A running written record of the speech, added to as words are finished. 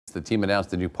The team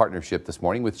announced a new partnership this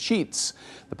morning with Sheetz.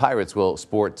 The Pirates will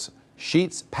sport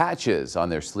Sheetz patches on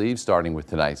their sleeves starting with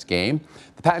tonight's game.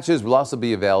 The patches will also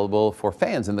be available for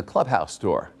fans in the clubhouse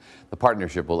store. The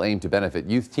partnership will aim to benefit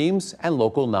youth teams and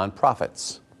local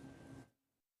nonprofits.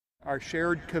 Our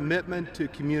shared commitment to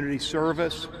community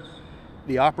service,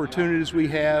 the opportunities we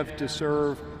have to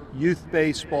serve youth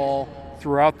baseball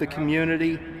throughout the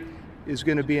community is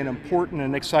going to be an important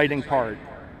and exciting part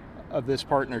of this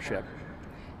partnership.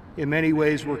 In many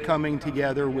ways, we're coming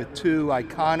together with two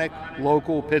iconic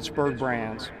local Pittsburgh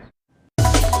brands.